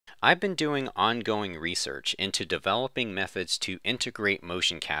I've been doing ongoing research into developing methods to integrate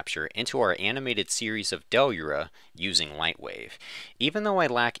motion capture into our animated series of Delura using Lightwave. Even though I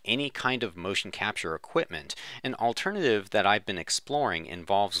lack any kind of motion capture equipment, an alternative that I've been exploring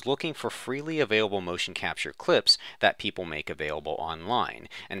involves looking for freely available motion capture clips that people make available online,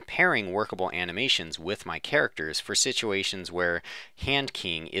 and pairing workable animations with my characters for situations where hand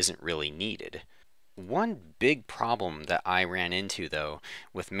keying isn't really needed. One big problem that I ran into, though,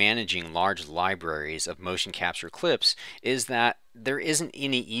 with managing large libraries of motion capture clips is that there isn't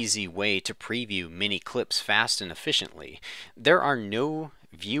any easy way to preview many clips fast and efficiently. There are no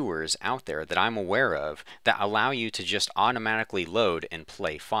viewers out there that I'm aware of that allow you to just automatically load and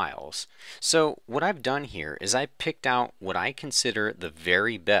play files. So what I've done here is I picked out what I consider the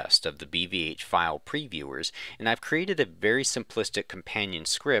very best of the BVH file previewers, and I've created a very simplistic companion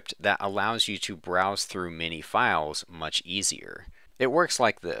script that allows you to browse through many files much easier. It works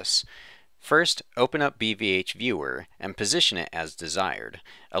like this. First, open up BVH Viewer and position it as desired.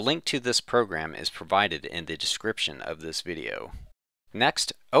 A link to this program is provided in the description of this video.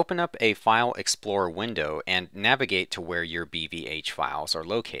 Next, open up a File Explorer window and navigate to where your BVH files are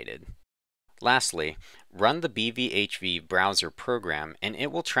located. Lastly, run the BVHV Browser program and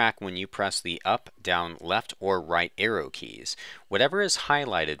it will track when you press the up, down, left, or right arrow keys. Whatever is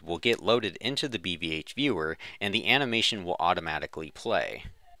highlighted will get loaded into the BVH Viewer and the animation will automatically play.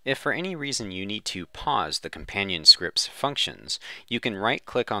 If for any reason you need to pause the companion script's functions, you can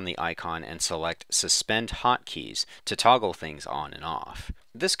right-click on the icon and select Suspend Hotkeys to toggle things on and off.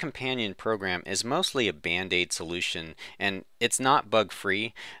 This companion program is mostly a band-aid solution and it's not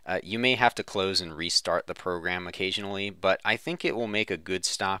bug-free. You may have to close and restart the program occasionally, but I think it will make a good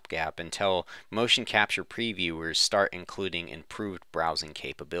stopgap until motion capture previewers start including improved browsing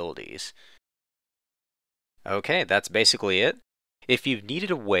capabilities. Okay, that's basically it. If you've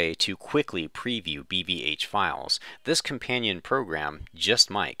needed a way to quickly preview BVH files, this companion program just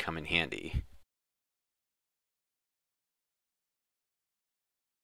might come in handy.